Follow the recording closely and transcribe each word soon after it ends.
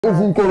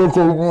Isn't going to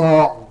do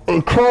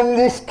that.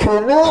 This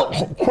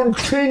cannot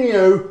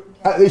continue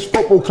at this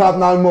football club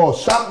no more.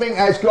 Something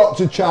has got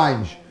to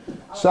change.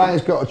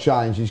 Something's got to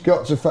change. He's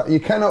got to. You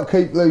cannot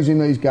keep losing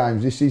these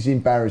games. This is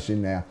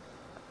embarrassing now.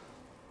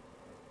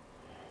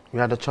 We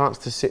had a chance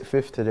to sit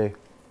fifth today.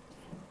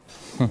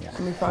 You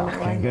know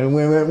what I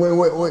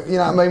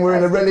mean? We're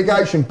in a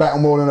relegation battle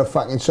more than a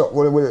fucking top.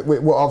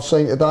 What I've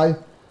seen today.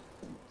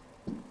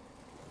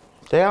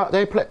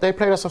 They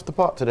played us off the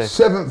park today.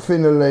 7th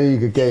in the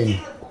league again.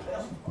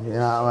 You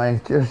know what I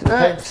mean? Just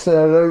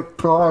absolute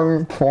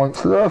primary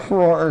points, left,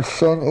 right and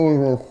centre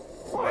with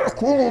a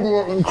fucking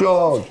idiot in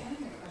charge.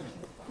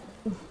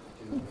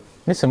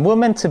 Listen, we're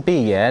meant to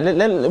be, yeah.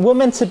 We're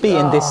meant to be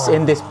in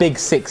this big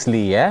six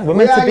league, yeah. We're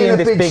meant to be in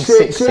this big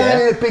six, yeah.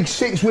 We're in a big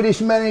six with this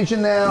manager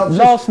now.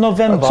 Last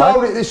November, I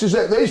told it this is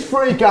it. These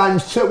 3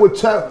 games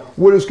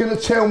was going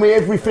to tell me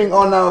everything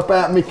I know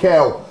about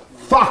Mikel.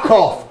 Fuck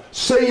off.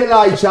 See you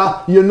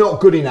later. You're not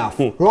good enough.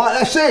 Right?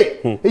 That's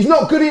it. He's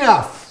not good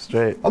enough.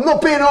 Straight. I'm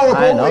not being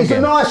horrible. He's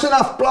a nice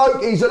enough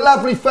bloke. He's a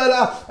lovely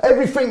fella.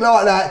 Everything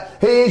like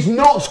that. He is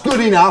not good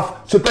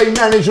enough to be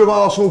manager of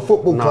Arsenal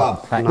Football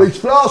Club. No.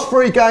 These last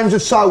 3 games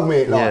have sold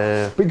me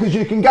it, because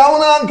you can go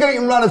on an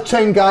unbeaten run of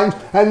 10 games,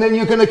 and then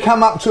you're going to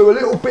come up to a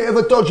little bit of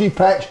a dodgy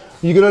patch.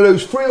 You're going to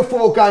lose 3 or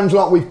 4 games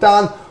like we've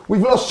done.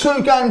 We've lost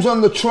 2 games on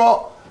the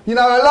trot. You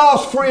know, our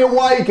last 3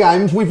 away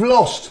games we've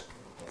lost.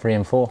 3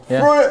 and 4.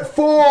 Yeah.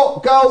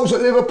 4 goals at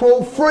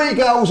Liverpool, 3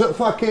 goals at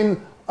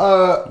fucking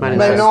Man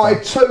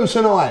United, 2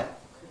 tonight.